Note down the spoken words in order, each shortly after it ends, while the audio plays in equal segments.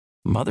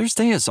Mother's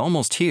Day is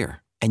almost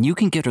here, and you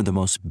can get her the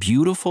most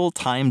beautiful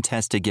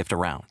time-tested gift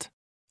around.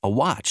 A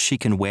watch she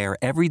can wear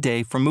every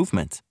day from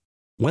Movement.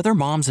 Whether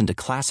mom's into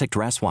classic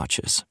dress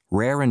watches,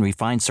 rare and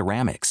refined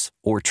ceramics,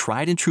 or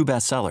tried and true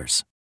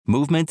bestsellers,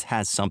 Movement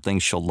has something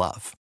she'll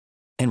love.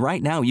 And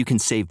right now you can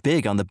save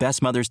big on the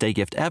best Mother's Day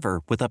gift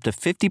ever with up to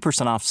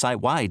 50% off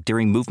site-wide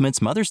during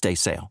Movement's Mother's Day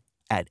sale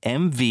at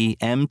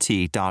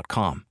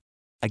MVMT.com.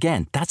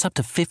 Again, that's up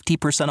to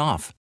 50%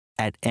 off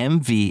at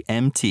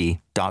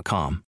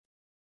MVMT.com.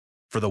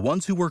 For the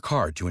ones who work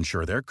hard to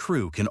ensure their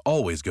crew can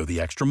always go the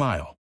extra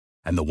mile,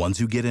 and the ones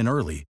who get in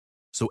early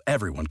so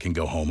everyone can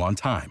go home on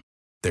time,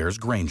 there's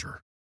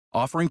Grainger,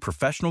 offering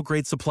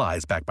professional-grade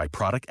supplies backed by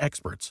product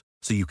experts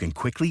so you can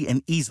quickly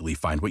and easily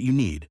find what you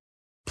need.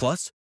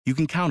 Plus, you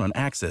can count on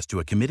access to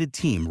a committed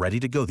team ready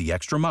to go the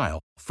extra mile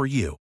for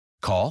you.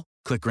 Call,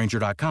 click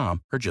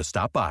Grainger.com, or just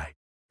stop by.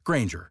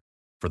 Grainger,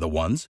 for the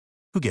ones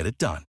who get it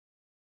done.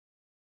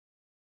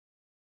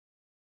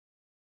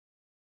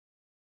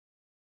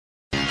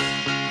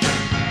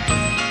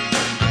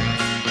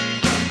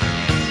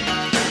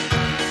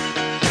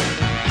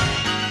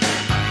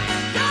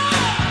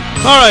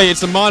 All right,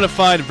 it's a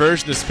modified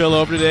version of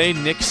Spillover today.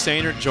 Nick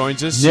Sehnert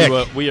joins us. Nick.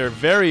 Who, we are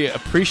very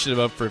appreciative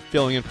of for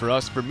filling in for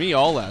us, for me,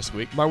 all last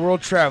week. My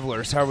world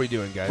travelers, how are we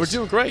doing, guys? We're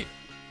doing great.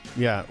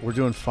 Yeah, we're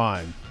doing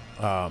fine.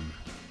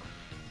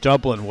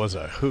 Dublin was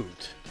a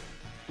hoot.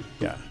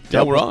 Yeah,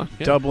 We're on.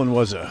 Yeah. Dublin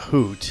was a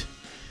hoot.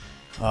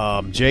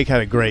 Jake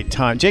had a great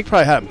time. Jake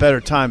probably had a better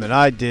time than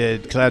I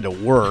did because I had to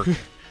work.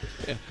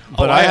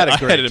 But I had a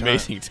great I had an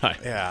amazing time.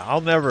 Yeah, I'll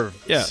never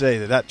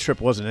say that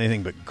trip wasn't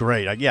anything but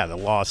great. The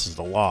loss is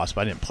the loss,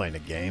 but I didn't play in the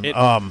game.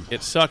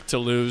 It sucked to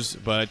lose,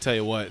 but I tell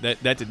you what,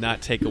 that did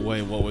not take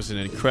away what was an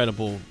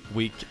incredible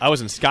week. I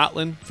was in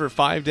Scotland for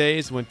 5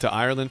 days, went to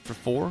Ireland for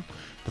 4.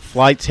 The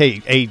flights,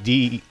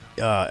 Aaron,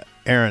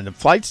 the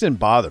flights didn't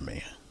bother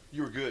me.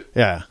 You were good.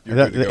 Yeah,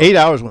 the 8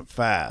 hours went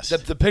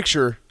fast. The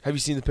picture, have you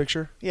seen the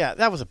picture? Yeah,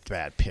 that was a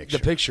bad picture.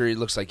 The picture, it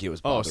looks like it was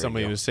bothering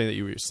somebody you. was saying that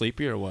you were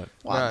sleepy or what?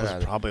 Well, I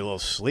was probably a little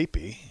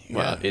sleepy.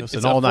 Well, it's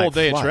an a all-night full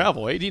day flight. of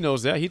travel. AD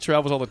knows that. He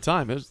travels all the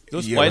time.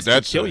 Those flights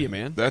can kill you,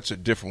 man. That's a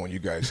different one you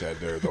guys had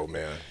there, though,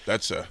 man.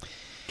 That's a...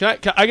 I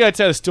got to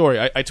tell a story.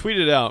 I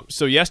tweeted it out.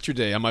 So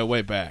yesterday on my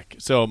way back,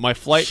 so my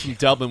flight from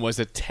Dublin was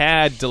a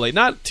tad delayed.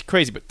 Not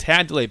crazy, but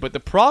tad delayed. But the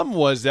problem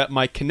was that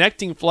my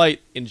connecting flight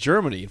in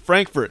Germany, in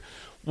Frankfurt,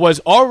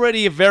 was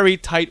already a very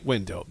tight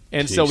window.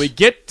 And so we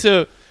get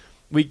to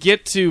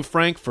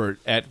Frankfurt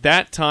at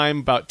that time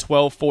about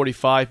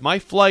 12:45. My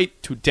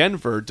flight to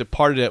Denver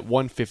departed at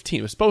 1:15.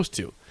 It was supposed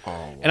to. Oh,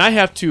 wow. And I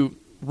have to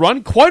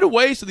run quite a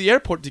ways to the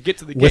airport to get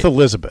to the gate. With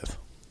Elizabeth.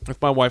 With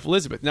my wife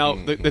Elizabeth. Now,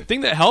 the thing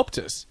that helped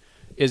us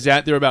is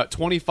that there were about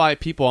 25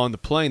 people on the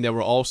plane that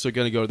were also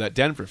going to go to that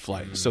Denver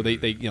flight. So they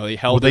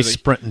held. Were they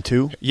sprinting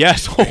too?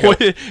 Yes.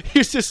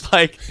 It's just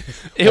like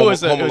it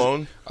was Home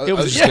Alone. I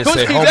was just going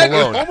to say Home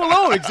Alone. Home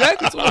Alone,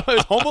 exactly. That's what it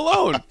was. Home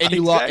Alone. And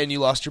you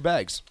lost your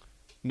bags.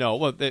 No,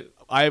 well,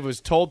 I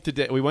was told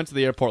today. We went to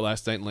the airport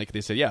last night in Lincoln.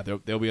 They said, yeah,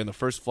 they'll be on the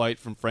first flight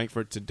from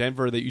Frankfurt to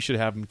Denver. That you should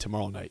have them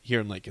tomorrow night here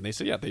in Lincoln. They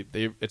said, yeah,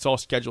 it's all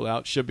scheduled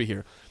out. Should be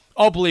here.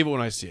 I'll believe it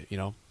when I see it.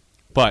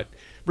 But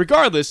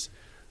regardless.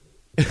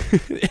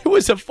 It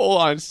was a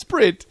full-on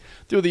sprint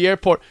through the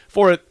airport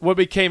for what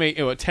became a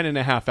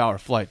 10.5-hour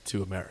flight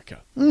to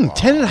America.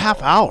 10.5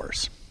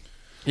 hours.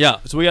 Yeah,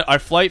 so our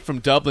flight from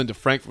Dublin to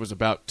Frankfurt was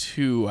about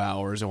 2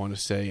 hours, I want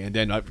to say, and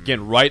then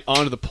again right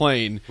onto the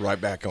plane, right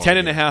back on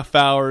 10.5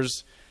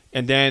 hours,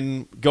 and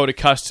then go to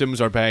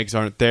customs. Our bags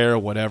aren't there,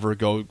 whatever.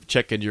 Go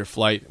check into your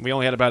flight. We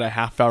only had about a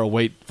half-hour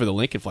wait for the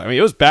Lincoln flight. I mean,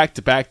 it was back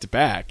to back to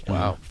back.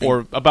 Wow,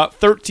 for about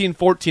 13,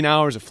 14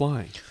 hours of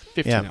flying.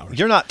 15 hours.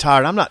 You're not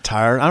tired. I'm not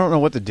tired. I don't know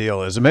what the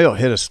deal is. Maybe it'll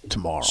hit us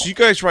tomorrow. So you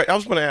guys, right? I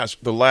was going to ask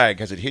the lag.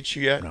 Has it hit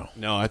you yet? No.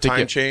 I think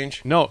time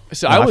change. No.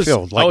 So I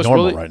feel like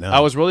normal really, right now. I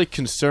was really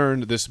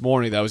concerned this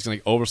morning that I was going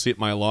to oversleep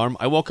my alarm.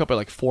 I woke up at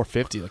like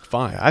 4:50, like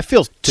fine. I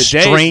feel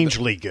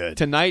strangely good.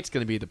 Tonight's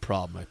going to be the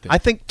problem. I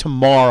think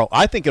tomorrow.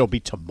 I think it'll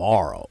be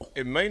tomorrow.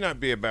 It may not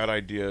be a bad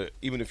idea,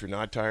 even if you're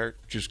not tired.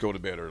 Just go to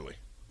bed early.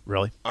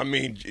 Really? I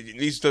mean,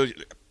 these so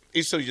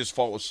you just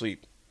fall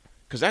asleep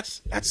because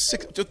that's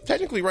 6.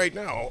 Technically, right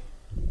now.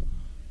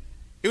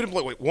 It would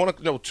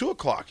have been 2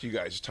 o'clock you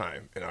guys'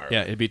 time in Ireland.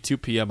 Yeah, it'd be 2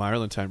 p.m.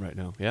 Ireland time right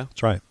now. Yeah,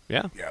 that's right.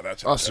 Yeah,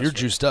 that's. So you're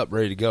juiced up,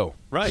 ready to go.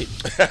 Right.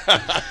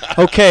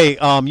 Okay,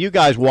 you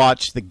guys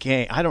watch the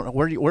game. I don't know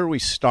where do we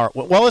start.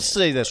 Well, let's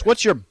say this.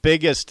 What's your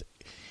biggest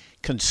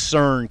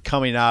concern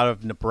coming out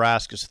of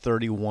Nebraska's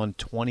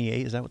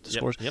 31-28? Is that what the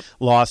score is? Yep.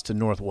 Loss to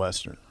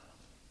Northwestern.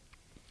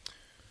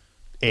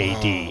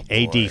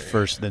 AD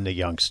first, then the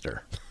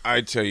youngster. I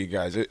tell you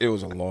guys, it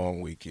was a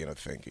long weekend of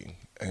thinking.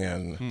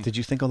 And did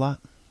you think a lot?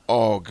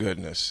 Oh,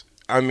 goodness.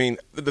 I mean,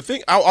 the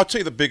thing, I'll tell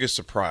you the biggest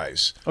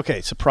surprise. Okay,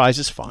 surprise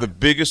is fine. The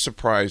biggest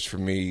surprise for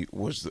me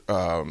was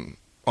on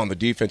the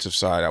defensive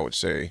side, I would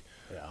say,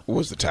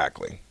 was the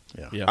tackling.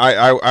 Yeah.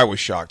 I was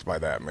shocked by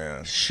that,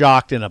 man.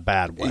 Shocked in a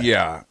bad way.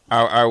 Yeah.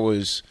 I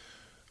was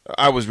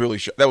really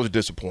shocked. That was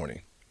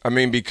disappointing. I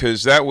mean,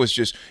 because that was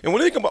just – and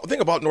when you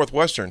think about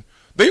Northwestern,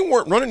 they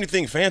weren't running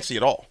anything fancy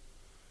at all.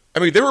 I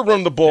mean, they were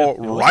running the ball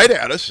right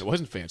at us. It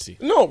wasn't fancy.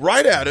 No,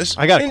 right at us.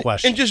 I got a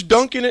question. And just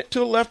dunking it to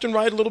the left and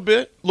right a little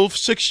bit. Little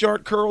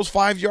 6-yard curls,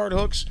 5-yard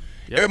hooks.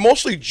 Yep.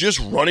 Mostly just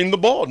running the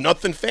ball.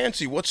 Nothing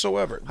fancy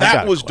whatsoever.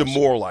 That was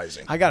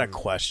demoralizing. I got a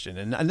question,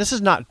 and this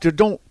is not.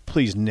 Don't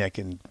please, Nick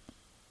and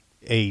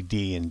AD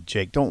and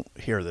Jake, don't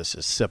hear this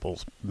as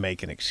Sipple's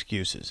making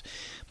excuses.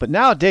 But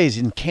nowadays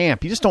in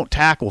camp, you just don't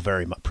tackle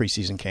very much.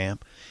 Preseason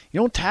camp, you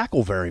don't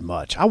tackle very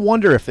much. I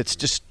wonder if it's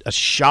just a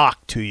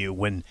shock to you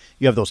when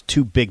you have those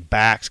 2 big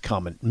backs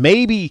coming.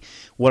 Maybe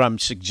what I'm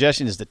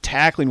suggesting is the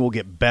tackling will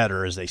get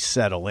better as they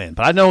settle in.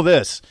 But I know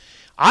this.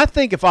 I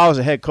think if I was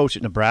a head coach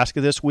at Nebraska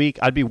this week,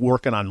 I'd be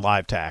working on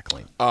live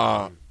tackling.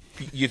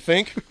 You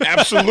think?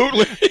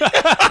 Absolutely.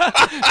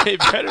 It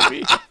better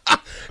be.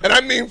 And I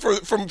mean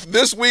from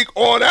this week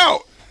on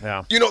out.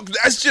 Yeah.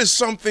 That's just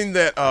something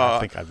that I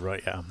think I'd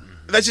right. Yeah.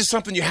 that's just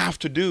something you have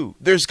to do.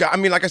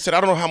 Like I said, I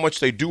don't know how much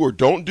they do or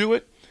don't do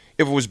it.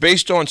 If it was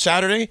based on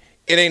Saturday,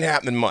 it ain't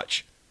happening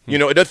much.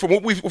 It does from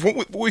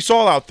what we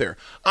saw out there.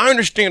 I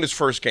understand his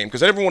first game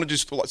because I never want to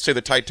just say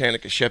the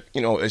Titanic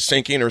is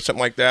sinking or something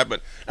like that.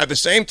 But at the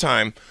same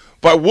time,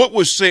 by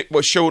what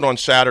showed on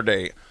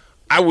Saturday,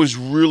 I was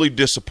really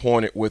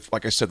disappointed with,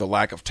 like I said, the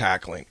lack of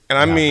tackling. And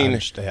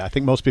I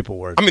think most people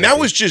were. that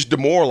was just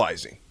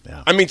demoralizing.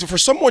 Yeah. I mean, for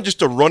someone just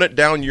to run it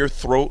down your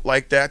throat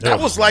like that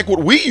was like what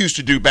we used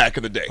to do back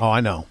in the day. Oh,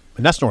 I know,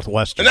 and that's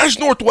Northwestern. And that's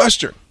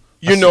Northwestern.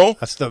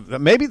 That's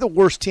maybe the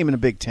worst team in the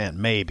Big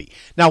Ten. Maybe.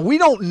 Now we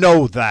don't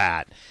know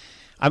that.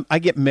 I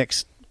get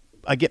mixed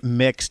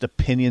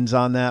opinions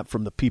on that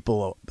from the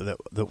people that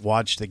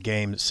watch the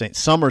game.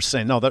 Some are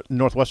saying no,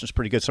 Northwestern's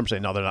pretty good. Some are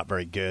saying no, they're not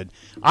very good.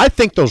 I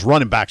think those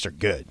running backs are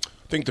good.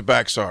 I think the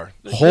backs are.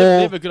 They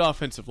have a good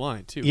offensive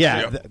line, too.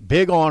 Yeah, Yep.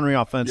 Big ornery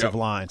offensive Yep.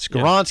 line.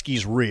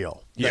 Skoronski's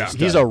real. Yeah.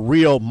 He's a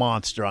real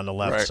monster on the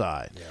left Right.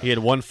 side. Yeah. He had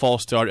 1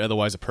 false start,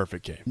 otherwise a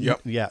perfect game. Yep.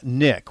 Yeah,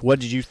 Nick,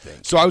 what did you think?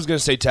 So I was going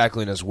to say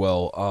tackling as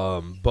well,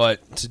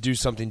 but to do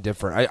something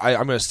different,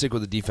 I'm going to stick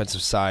with the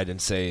defensive side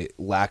and say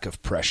lack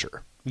of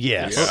pressure.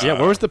 Yes. Yeah,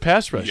 where was the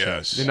pass rush?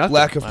 Yes. Nothing.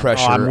 Lack of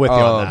pressure. I'm with you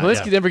on that.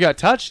 Polinski never got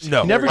touched.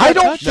 No. He never I got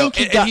don't touched. think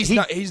he And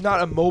got. he's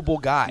not a mobile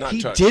guy. Not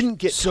He touched. didn't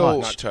get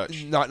So touched. Not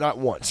touched. Not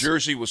once.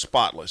 Jersey was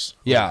spotless.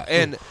 Yeah,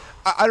 and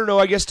I don't know.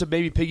 I guess to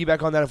maybe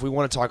piggyback on that, if we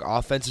want to talk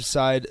offensive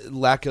side,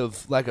 lack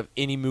of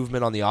any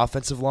movement on the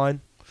offensive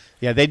line.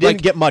 Yeah, they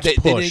didn't get much push.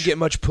 They didn't get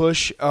much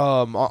push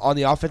on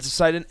the offensive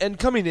side. And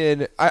coming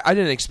in, I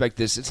didn't expect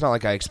this. It's not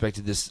like I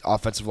expected this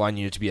offensive line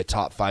unit to be a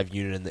top 5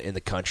 unit in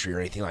the country or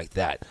anything like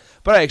that.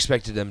 But I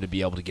expected them to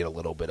be able to get a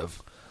little bit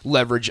of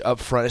leverage up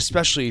front,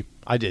 especially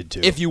I did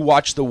too. if you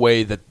watch the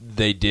way that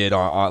they did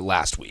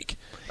last week.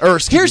 Or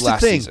Here's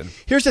last the thing. season.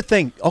 Here's the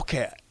thing.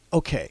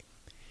 Okay.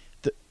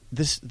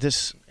 This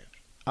is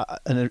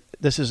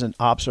an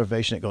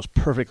observation that goes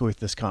perfectly with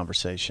this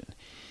conversation.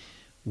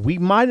 We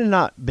might have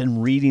not been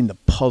reading the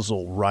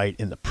puzzle right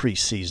in the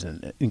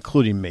preseason,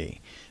 including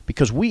me,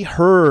 because we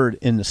heard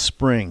in the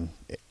spring,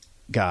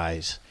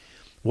 guys,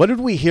 what did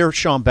we hear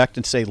Sean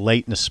Beckton say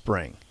late in the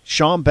spring?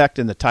 Sean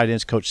Beckton, the tight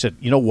ends coach, said,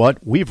 you know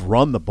what? We've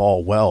run the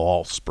ball well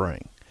all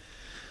spring.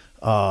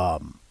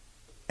 And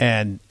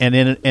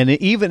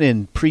even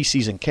in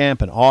preseason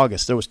camp in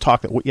August, there was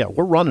talk that we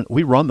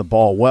run the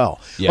ball well.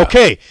 Yeah.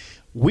 Okay,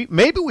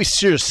 maybe we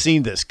should have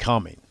seen this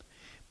coming.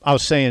 I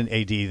was saying,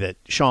 AD, that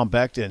Sean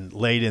Beckton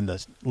late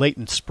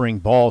in spring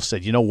ball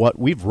said, you know what,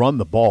 we've run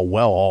the ball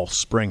well all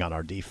spring on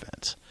our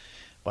defense.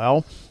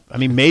 Well, I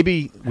mean,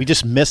 maybe we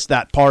just missed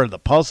that part of the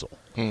puzzle.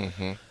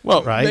 Mm-hmm.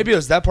 Well, right? maybe it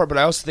was that part, but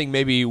I also think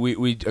maybe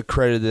we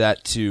accredited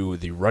that to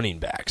the running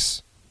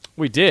backs.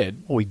 We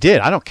did. Well, we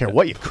did. I don't care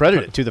what you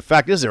credit it to. The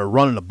fact is they were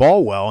running the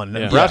ball well, and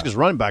Nebraska's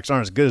running backs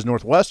aren't as good as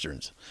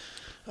Northwestern's.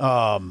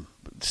 And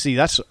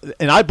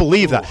I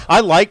believe that.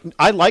 I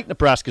like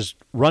Nebraska's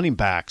running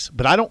backs,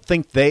 but I don't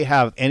think they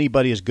have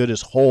anybody as good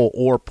as Hull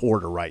or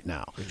Porter right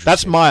now.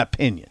 That's my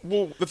opinion.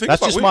 Well, the thing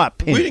That's about, just my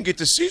opinion. We didn't get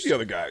to see the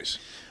other guys.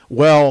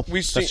 Well,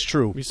 We've that's seen-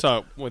 true. We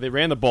saw they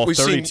ran the ball We've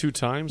seen- 32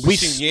 times. We've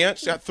seen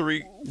Yance got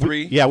three.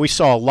 Yeah, we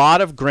saw a lot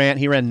of Grant.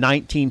 He ran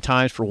 19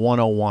 times for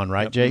 101,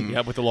 right, Jake?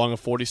 Yeah, with the long of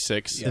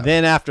 46. And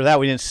then after that,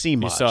 we didn't see You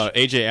much. saw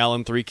A.J.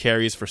 Allen 3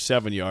 carries for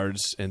 7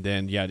 yards, and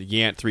then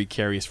Yant 3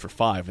 carries for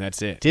 5, and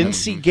that's it. Didn't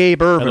see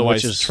Gabe Irvin,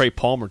 Otherwise, which is Trey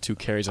Palmer 2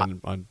 carries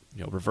on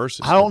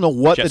reverses. I don't know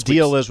what jet the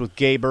deal sweeps. is with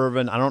Gabe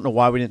Irvin. I don't know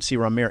why we didn't see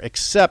Ramir,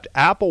 except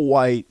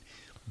Applewhite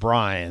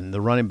Brian, the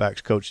running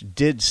backs coach,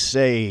 did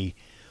say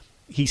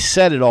he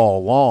said it all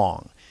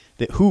along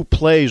that who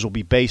plays will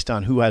be based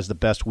on who has the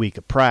best week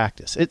of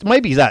practice. It may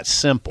be that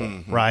simple,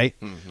 right?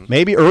 Mm-hmm.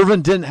 Maybe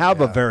Irvin didn't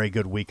have a very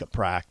good week of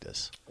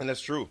practice. And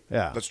that's true.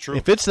 Yeah, That's true.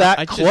 If it's that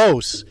I just-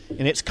 close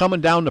and it's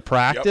coming down to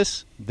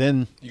practice,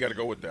 then You got to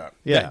go with that.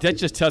 yeah. That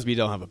just tells me you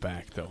don't have a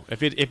back, though.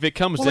 If it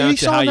comes Well, down you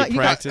to saw how you that- you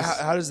got- practice,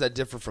 How does that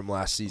differ from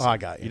last season? I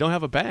got you. you don't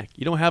have a back.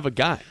 You don't have a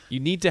guy. You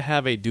need to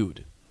have a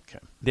dude. Okay.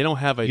 They don't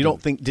have a. You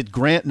don't think? Did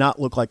Grant not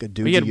look like a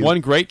dude? He had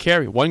one great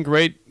carry, one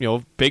great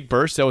big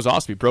burst. That was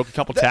awesome. He broke a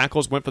couple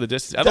tackles, went for the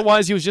distance.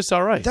 Otherwise, he was just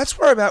all right. That's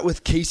where I'm at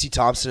with Casey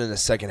Thompson in the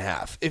second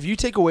half. If you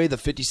take away the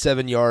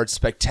 57-yard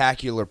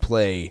spectacular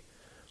play,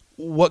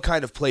 what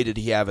kind of play did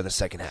he have in the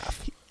second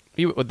half?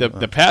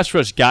 The pass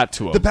rush got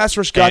to him. The pass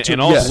rush got to him.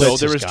 And also yes.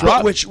 there was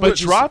drops, but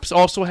drops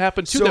also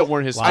happened too that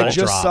weren't his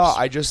fault.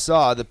 I just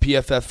saw the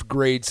PFF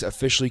grades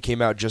officially came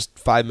out just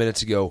 5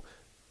 minutes ago.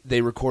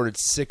 They recorded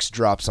 6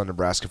 drops on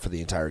Nebraska for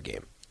the entire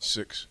game.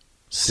 6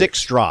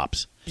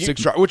 drops.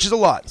 6 drops, which is a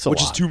lot.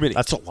 Is too many.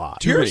 That's a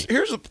lot. Here's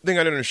the thing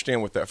I didn't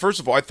understand with that. First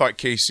of all, I thought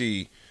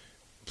KC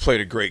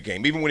played a great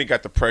game, even when he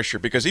got the pressure.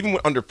 Because even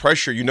under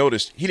pressure, you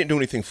noticed he didn't do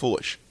anything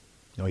foolish.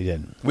 No, he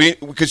didn't.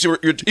 Because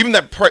even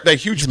that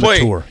huge play,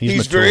 mature.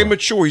 He's very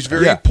mature. He's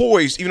very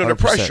poised, even 100%. Under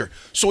pressure.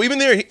 So even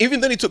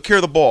then he took care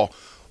of the ball.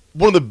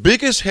 One of the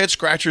biggest head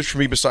scratchers for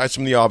me, besides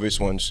some of the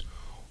obvious ones,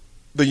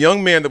 the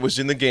young man that was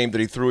in the game that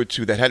he threw it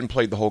to that hadn't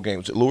played the whole game.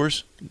 Was it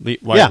Lures?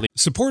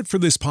 Support for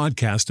this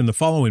podcast and the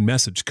following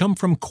message come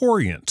from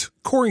Corient.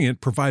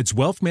 Corient provides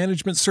wealth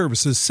management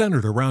services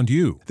centered around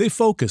you. They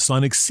focus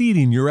on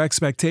exceeding your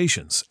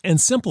expectations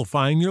and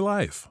simplifying your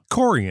life.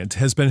 Corient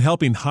has been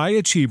helping high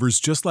achievers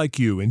just like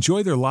you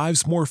enjoy their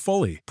lives more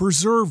fully,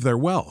 preserve their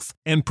wealth,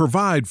 and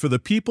provide for the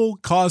people,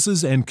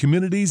 causes, and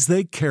communities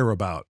they care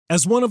about.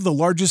 As one of the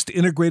largest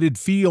integrated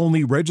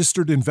fee-only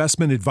registered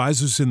investment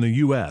advisors in the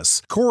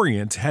U.S.,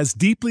 Corient has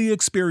deeply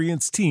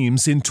experienced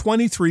teams in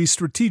 23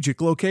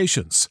 strategic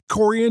locations.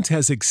 Corient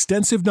has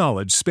extensive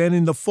knowledge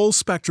spanning the full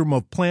spectrum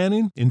of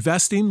planning,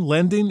 investing,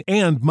 lending,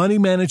 and money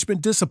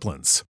management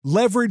disciplines.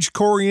 Leverage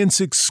Corient's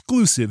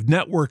exclusive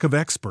network of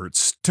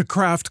experts to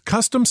craft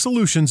custom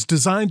solutions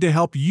designed to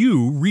help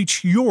you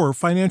reach your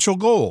financial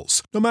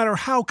goals, no matter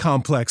how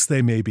complex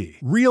they may be.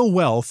 Real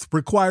wealth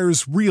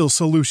requires real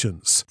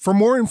solutions. For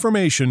more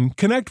information,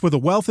 connect with a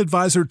wealth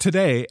advisor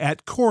today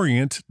at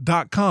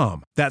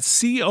Corient.com.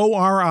 That's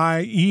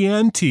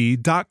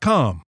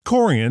Corient.com.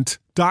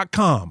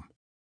 Corient.com.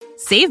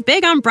 Save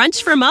big on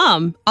brunch for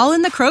mom, all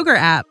in the Kroger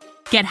app.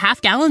 Get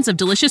half gallons of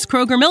delicious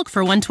Kroger milk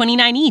for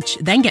 $1.29 each.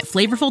 Then get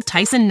flavorful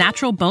Tyson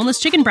natural boneless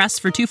chicken breasts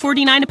for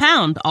 $2.49 a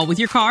pound, all with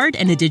your card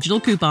and a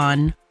digital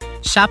coupon.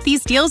 Shop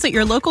these deals at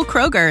your local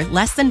Kroger,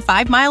 less than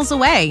 5 miles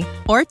away.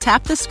 Or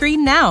tap the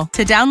screen now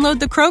to download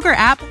the Kroger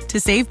app to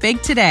save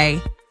big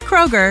today.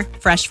 Kroger,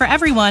 fresh for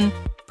everyone.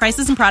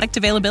 Prices and product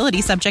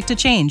availability subject to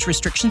change.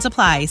 Restrictions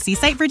apply. See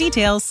site for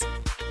details.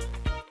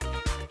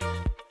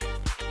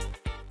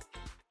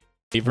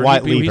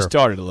 Wyatt Lever. He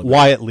started a little bit.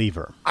 Wyatt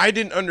Lever. I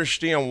didn't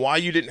understand why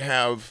you didn't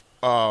have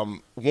one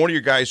of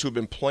your guys who've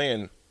been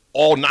playing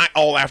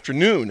all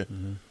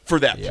afternoon for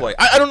that play.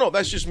 I don't know.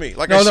 That's just me.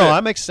 I said. No,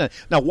 that makes sense.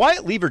 Now,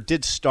 Wyatt Lever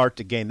did start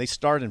the game. They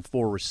started in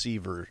 4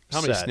 receiver How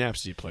many set.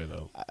 snaps did he play,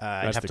 though?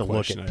 I'd have to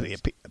look at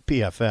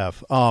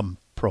PFF,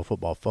 Pro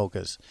Football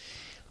Focus.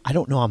 I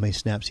don't know how many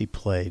snaps he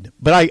played,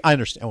 but I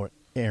understand where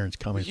Aaron's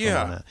coming from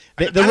on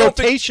that. The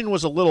rotation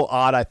was a little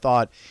odd, I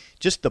thought.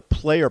 Just the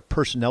player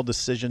personnel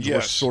decisions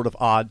were sort of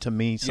odd to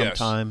me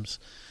sometimes.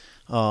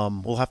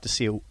 We'll have to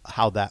see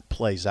how that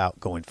plays out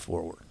going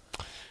forward.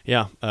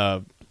 Yeah,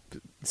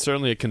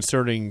 certainly a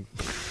concerning.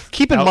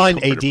 Keep in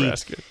mind, AD,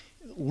 Nebraska.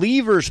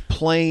 Lever's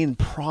playing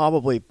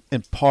probably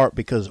in part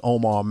because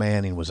Omar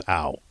Manning was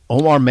out.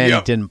 Omar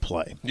Manning didn't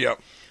play.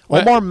 Yep.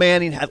 Omar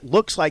Manning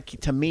looks like,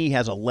 to me,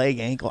 has a leg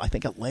ankle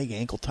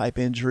type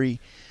injury,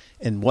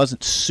 and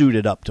wasn't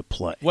suited up to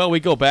play. Well, we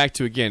go back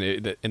to, again,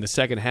 in the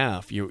second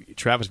half,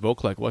 Travis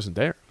Vokalek wasn't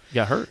there. He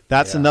got hurt.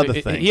 That's another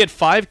thing. He had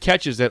 5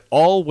 catches that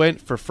all went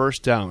for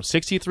first down,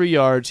 63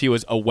 yards. He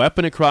was a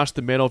weapon across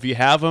the middle. If you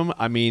have him,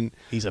 I mean,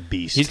 he's a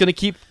beast. He's going to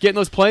keep getting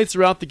those plays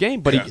throughout the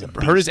game, but he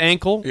hurt his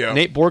ankle. Yeah.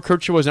 Nate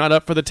Borkircher was not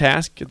up for the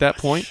task at that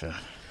point.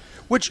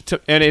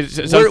 And it's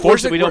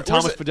unfortunate we don't have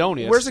Thomas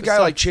Fedoni. Where's a guy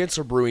like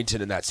Chancellor Brewington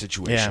in that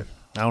situation?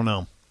 Yeah, I don't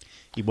know.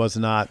 He was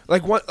not.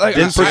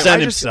 Didn't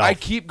present himself. I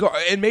keep going,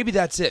 and maybe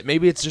that's it.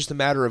 Maybe it's just a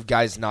matter of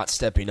guys not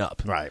stepping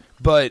up. Right.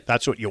 But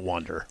that's what you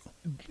wonder.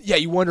 Yeah,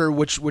 you wonder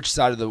which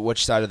side of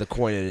the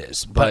coin it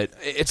is. But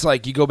it's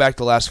like you go back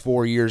the last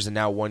 4 years and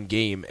now one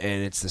game,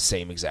 and it's the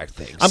same exact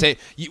thing.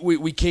 We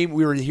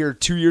were here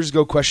 2 years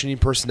ago questioning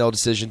personnel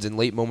decisions in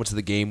late moments of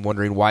the game,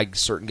 wondering why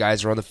certain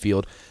guys are on the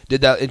field.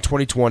 Did that in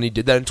 2020,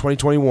 did that in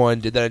 2021,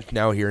 did that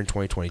now here in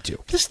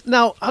 2022.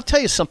 Now, I'll tell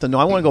you something. No,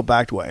 I want to go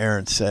back to what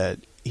Aaron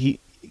said.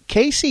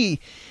 Casey,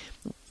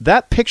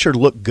 that picture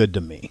looked good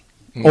to me.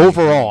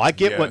 Overall, I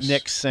get what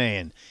Nick's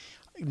saying.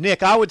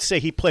 Nick, I would say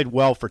he played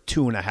well for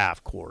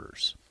 2.5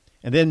 quarters,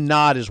 and then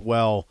not as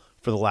well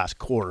for the last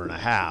quarter and a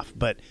half.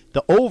 But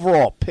the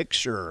overall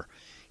picture,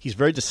 he's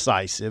very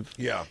decisive.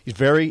 Yeah, he's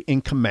very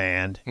in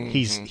command.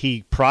 Mm-hmm.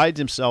 He prides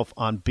himself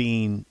on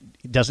being.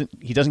 He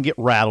doesn't get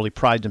rattled. He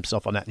prides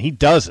himself on that, and he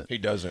doesn't. He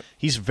doesn't.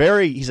 He's a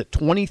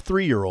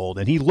 23-year-old,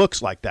 and he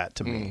looks like that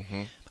to me.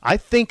 Mm-hmm.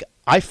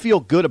 I feel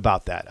good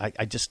about that.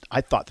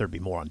 I thought there'd be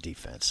more on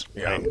defense.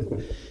 Yeah.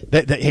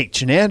 Right? Hey,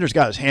 Chenander's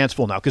got his hands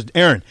full now because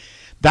Aaron.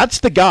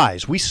 That's the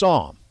guys. We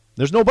saw them.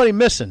 There's nobody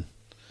missing.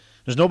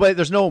 There's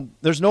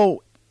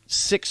no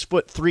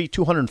 6'3",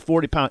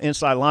 240-pound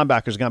inside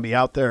linebackers going to be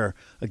out there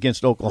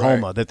against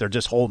Oklahoma that they're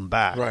just holding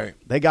back. Right.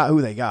 They got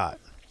who they got.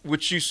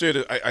 What you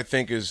said, I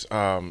think, is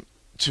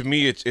to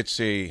me,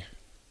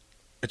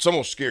 it's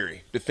almost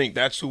scary to think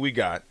that's who we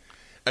got.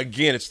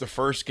 Again, it's the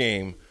first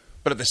game,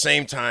 but at the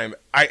same time,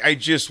 I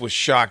just was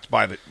shocked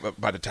by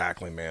the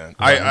tackling, man.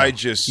 I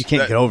just you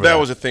can't get over that. That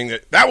was a thing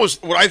that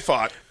was what I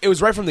thought. It was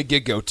right from the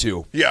get-go,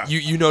 too. Yeah.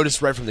 You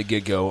noticed right from the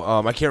get-go.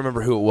 I can't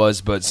remember who it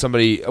was, but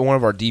one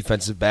of our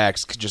defensive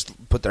backs could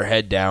just put their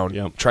head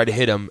down, try to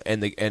hit him,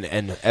 and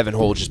Evan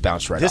Hull just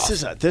bounced right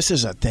off. This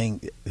is a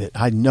thing that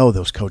I know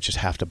those coaches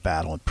have to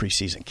battle in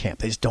preseason camp.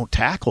 They just don't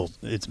tackle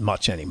as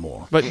much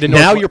anymore. But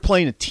now you're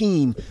playing a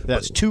team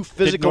that's too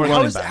physical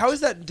running backs. How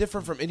is that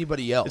different from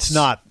anybody else? It's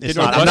not.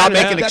 I'm not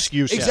making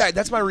excuses.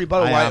 Exactly. That's my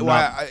rebuttal.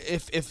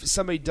 If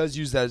somebody does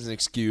use that as an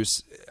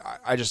excuse,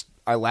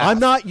 I laugh. I'm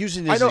not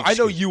using this. I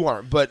know you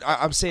aren't, but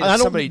I'm saying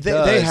if somebody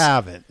does.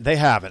 They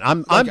haven't.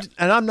 I'm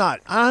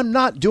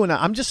not doing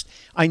that.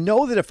 I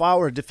know that if I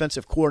were a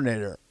defensive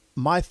coordinator,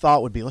 my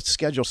thought would be, let's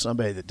schedule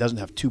somebody that doesn't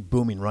have two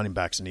booming running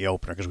backs in the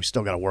opener because we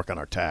still got to work on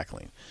our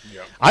tackling.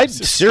 Yeah. I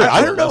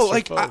don't know.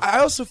 I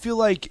also feel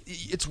like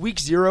it's week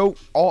 0.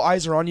 All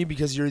eyes are on you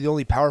because you're the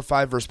only Power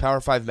 5 versus Power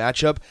 5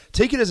 matchup.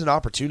 Take it as an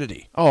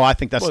opportunity. Oh, I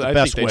think that's the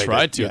best way. They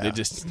tried to. Yeah. They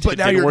just. But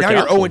now you're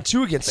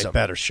 0-2 against them. They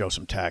better show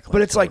some tackling.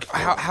 But it's like,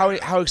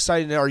 how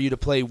excited are you to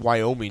play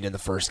Wyoming in the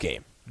first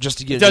game? Just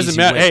to get it doesn't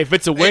matter. Win. Hey, if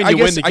it's a win, you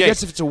win the game. I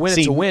guess if it's a win,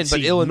 it's a win. But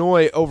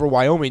Illinois over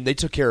Wyoming, they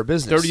took care of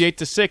business.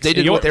 38-6. They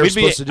did what they were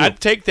supposed to do. I'd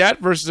take that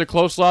versus a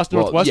close loss to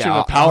Northwestern,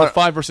 a Power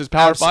 5 versus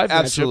Power 5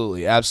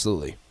 matchup.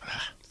 Absolutely.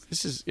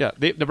 This is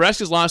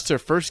Nebraska's lost their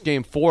first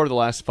game 4 of the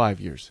last 5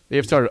 years. They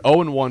have started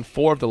 0-1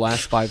 4 of the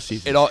last 5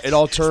 seasons. It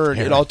all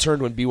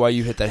turned when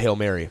BYU hit that Hail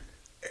Mary.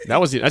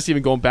 That's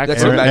even going back.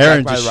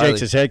 Aaron just shakes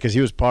his head because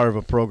he was part of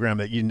a program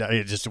that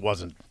it just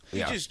wasn't.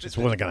 Yeah, it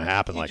wasn't going to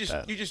happen like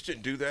that. You just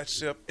didn't do that,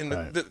 Sip. And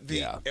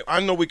I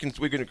know we're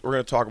going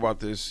to talk about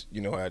this,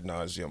 ad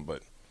nauseum,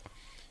 but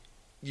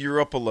you're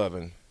up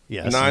 11.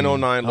 Yes.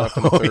 9:09 left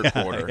in the third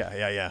quarter.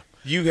 Yeah.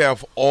 You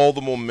have all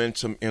the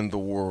momentum in the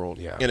world.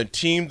 Yeah. In a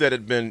team that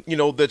had been,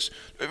 that's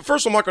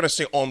first. I'm not going to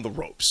say on the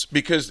ropes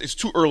because it's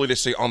too early to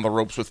say on the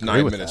ropes with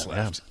 9 minutes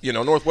left. Yeah.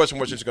 Northwestern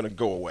wasn't just going to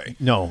go away.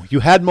 No, you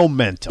had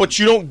momentum, but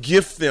you don't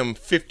gift them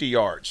 50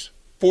 yards.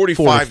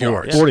 45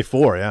 yards.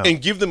 44, yeah. And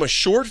give them a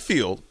short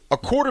field, a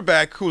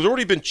quarterback who's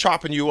already been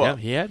chopping you up.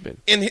 Yeah, he had been.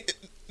 And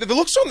the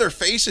looks on their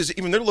faces,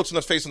 even their looks on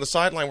their face on the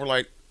sideline were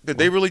like, did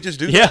they really just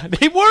do that? Yeah,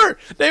 they were.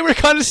 They were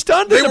kind of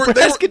stunned that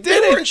Nebraska did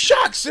it. They were in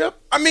shock, Sip.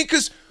 I mean,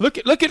 because look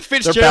at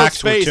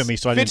Fitzgerald's face. To me,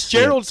 so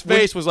Fitzgerald's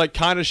face was like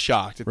kind of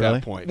shocked at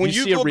that point. When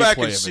you go back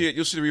and see it,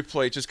 you'll see the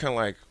replay. Just kind of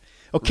like,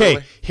 okay,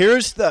 really?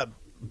 Here's the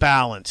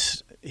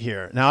balance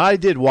here. Now, I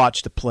did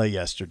watch the play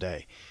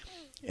yesterday,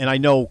 and I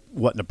know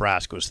what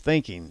Nebraska was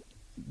thinking.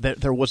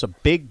 There was a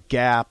big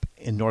gap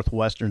in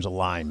Northwestern's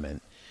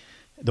alignment,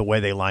 the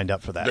way they lined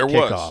up for that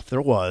kickoff.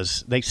 There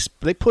was.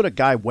 They put a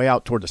guy way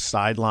out toward the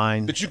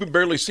sideline. That you could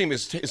barely see him.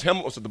 His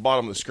helmet was at the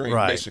bottom of the screen,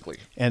 basically.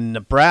 And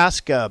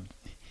Nebraska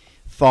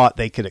thought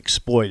they could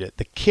exploit it.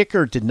 The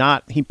kicker did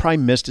not. He probably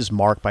missed his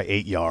mark by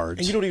 8 yards.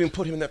 And you don't even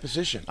put him in that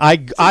position.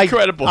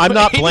 Incredible. I'm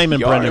not blaming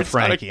Brendan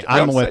Frankie.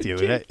 I'm with you.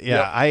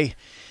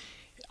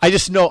 I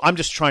just know I'm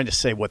just trying to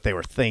say what they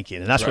were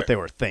thinking, and that's what they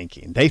were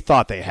thinking. They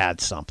thought they had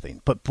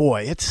something, but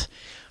boy, and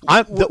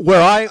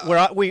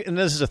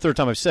this is the third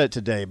time I've said it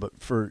today,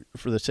 but for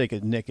the sake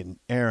of Nick and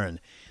Aaron,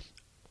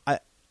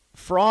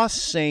 Frost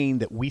saying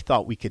that we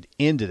thought we could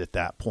end it at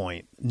that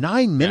point.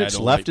 9 minutes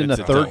left in the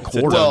third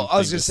quarter. Well, I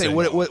was going to say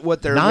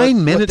what they're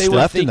 9 minutes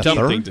left in the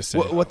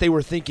third. What they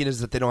were thinking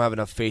is that they don't have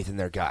enough faith in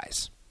their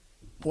guys.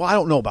 Well, I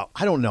don't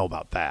know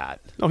about that.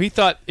 No, he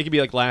thought it could be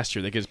like last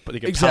year. They could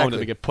pound him.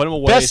 They could put him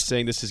away,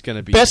 saying this is going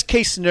to be. Best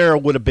case scenario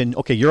would have been,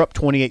 okay, you're up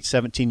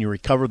 28-17. You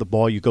recover the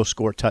ball. You go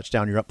score a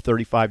touchdown. You're up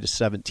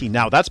 35-17.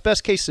 Now, that's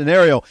best case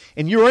scenario,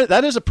 and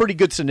that is a pretty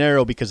good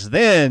scenario because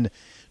then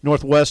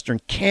Northwestern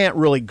can't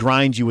really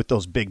grind you with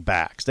those big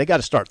backs. They got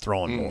to start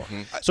throwing more.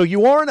 So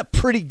you are in a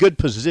pretty good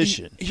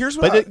position.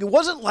 It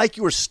wasn't like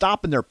you were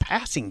stopping their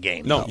passing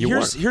game. No,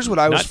 here's what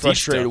I was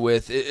frustrated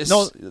with. They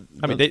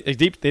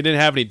didn't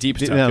have any deep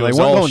stuff. It was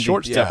all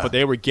short stuff, but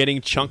they were getting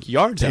chunk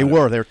yards. They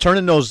were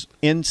turning those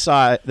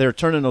inside. They were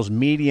turning those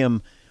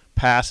medium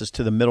passes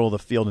to the middle of the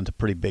field into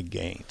pretty big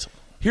gains.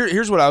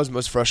 Here's what I was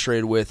most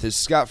frustrated with is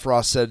Scott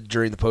Frost said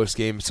during the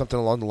postgame something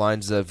along the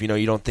lines of, you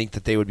don't think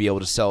that they would be able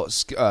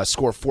to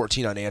score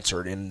 14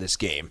 unanswered in this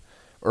game,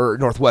 or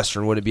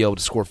Northwestern wouldn't be able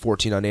to score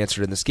 14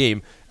 unanswered in this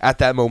game at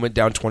that moment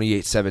down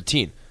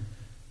 28-17.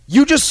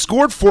 You just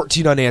scored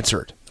 14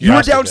 unanswered. You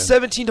were down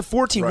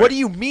 17-14. Right. What do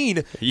you mean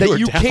that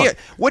you can't?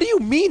 What do you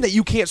mean that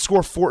you can't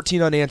score 14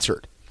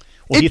 unanswered?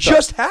 Well, it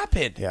just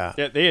happened. Yeah,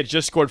 they had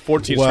just scored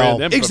 14 straight of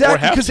them.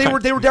 Exactly, because they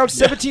were down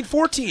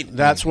 17-14.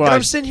 That's why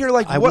I'm sitting here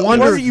like, what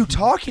are you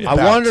talking about?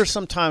 I wonder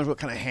sometimes what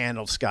kind of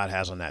handle Scott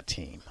has on that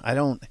team.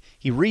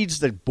 He reads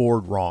the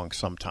board wrong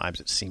sometimes.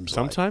 It seems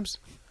sometimes.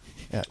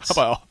 Yeah, how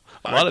about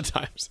a lot of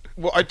times?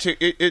 Well, I take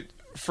it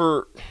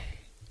for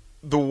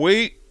the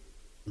way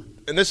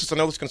and I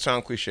know this can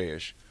sound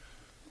cliche-ish,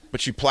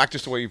 but you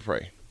practice the way you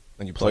pray,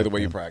 and you play the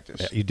way you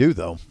practice. Yeah, you do,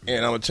 though.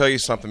 And I'm going to tell you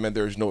something, man.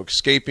 There's no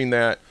escaping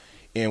that,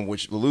 and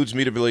which alludes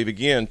me to believe,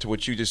 again, to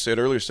what you just said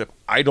earlier, Steph.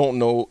 I don't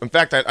know. In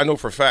fact, I know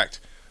for a fact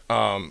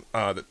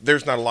that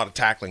there's not a lot of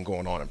tackling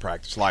going on in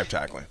practice, live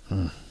tackling.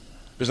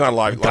 There's not a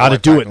lot. Got to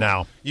do it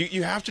now.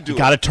 You have to do it.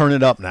 Got to turn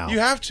it up now. You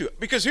have to.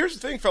 Because here's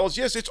the thing, fellas.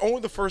 Yes, it's only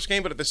the first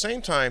game, but at the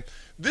same time,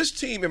 this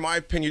team, in my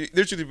opinion,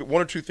 there's either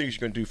one or two things you're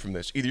going to do from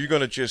this. Either you're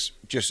going to just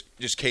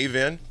cave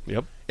in,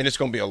 Yep. and it's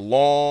going to be a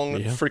long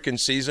freaking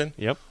season,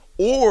 Yep.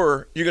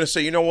 or you're going to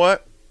say, you know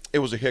what, it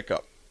was a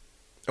hiccup,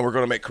 and we're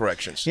going to make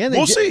corrections. Yeah,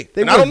 we'll see.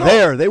 They and were I don't know.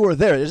 there. They were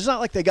there. It's not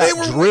like they got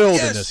drilled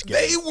in this game.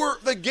 They were.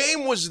 The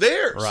game was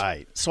theirs.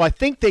 Right. So I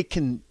think they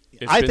can.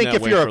 It's I been think that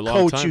if way you're for a a long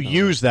coach, time you now.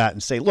 use that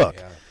and say, look,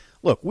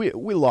 we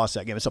lost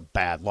that game. It's a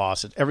bad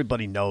loss.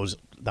 Everybody knows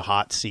the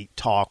hot seat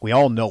talk. We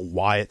all know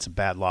why it's a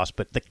bad loss.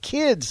 But the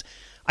kids,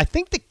 I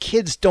think the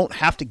kids don't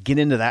have to get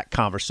into that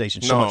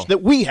conversation so much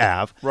that we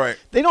have. Right.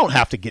 They don't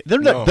have to get.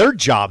 Their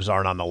jobs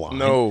aren't on the line.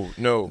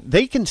 No.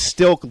 They can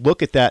still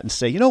look at that and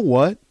say, you know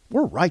what?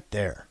 We're right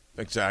there.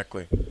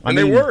 Exactly. I And mean,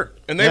 they were.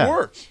 And they yeah.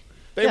 were.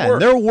 They Yeah, were.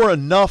 and there were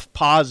enough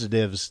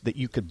positives that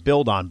you could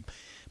build on.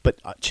 But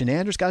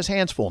Chenander's got his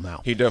hands full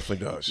now. He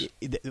definitely does.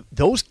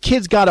 Those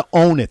kids got to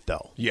own it,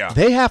 though. Yeah.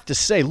 They have to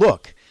say,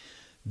 look,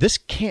 this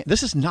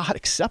is not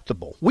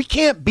acceptable. We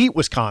can't beat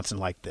Wisconsin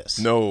like this.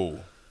 No.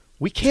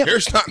 We can't.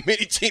 There's not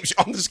many teams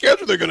on the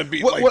schedule they're going to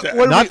beat like that.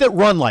 Not that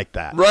run like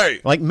that. Right.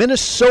 Like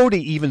Minnesota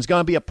even's going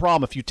to be a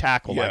problem if you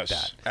tackle like Yes,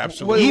 that.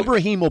 absolutely.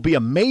 Ibrahim will be a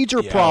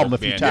major problem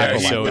if you man,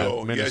 tackle yeah, like he that.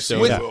 will.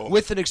 Minnesota. Yes, he will.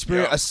 With an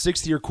experience, a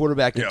sixth-year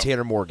quarterback in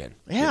Tanner Morgan.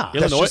 Yeah.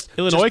 Illinois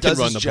Illinois can does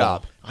run his the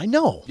job. ball. I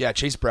know. Yeah,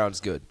 Chase Brown's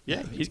good.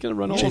 Yeah, he's going to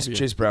run all over you.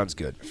 Chase Brown's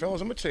good. Fellas,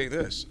 I'm going to tell you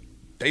this.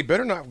 They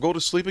better not go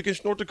to sleep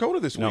against North Dakota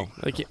this No,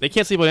 week. they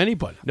can't sleep with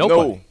anybody.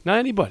 Nobody. No. Not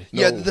anybody.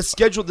 Yeah, the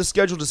schedule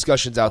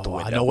discussion's out the Oh,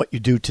 window. I know what you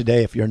do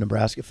today if you're a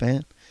Nebraska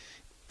fan.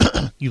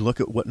 You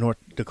look at what North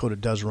Dakota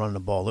does running the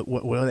ball.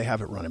 What do they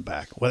have it running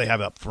back? What do they have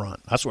up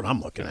front? That's what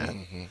I'm looking at.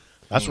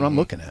 That's what I'm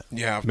looking at.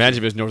 Yeah. Imagine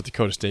if it was North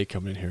Dakota State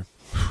coming in here.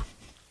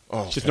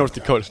 Oh, It's just thank North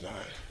God Dakota. it's not.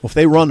 Well, if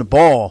they run the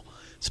ball,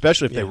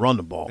 especially if they run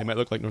the ball. They might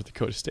look like North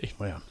Dakota State.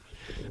 Yeah.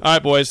 All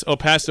right, boys. I'll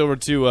pass over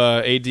to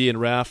AD and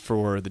Raph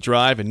for the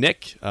drive, and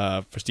Nick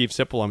for Steve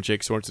Sipple. I'm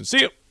Jake Sorensen.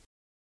 See you.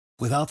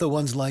 Without the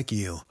ones like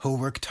you, who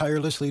work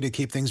tirelessly to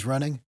keep things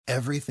running,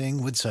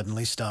 everything would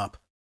suddenly stop.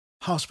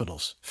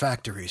 Hospitals,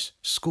 factories,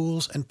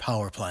 schools, and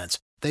power plants,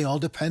 they all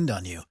depend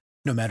on you.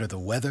 No matter the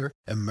weather,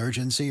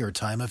 emergency, or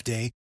time of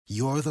day,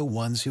 you're the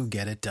ones who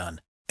get it done.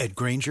 At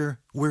Grainger,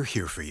 we're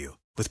here for you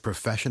with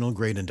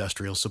professional-grade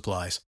industrial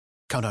supplies.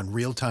 Count on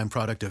real-time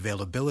product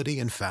availability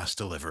and fast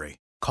delivery.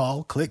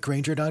 Call, click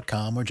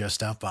Grainger.com, or just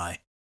stop by.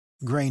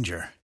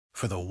 Grainger,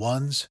 for the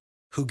ones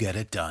who get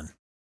it done.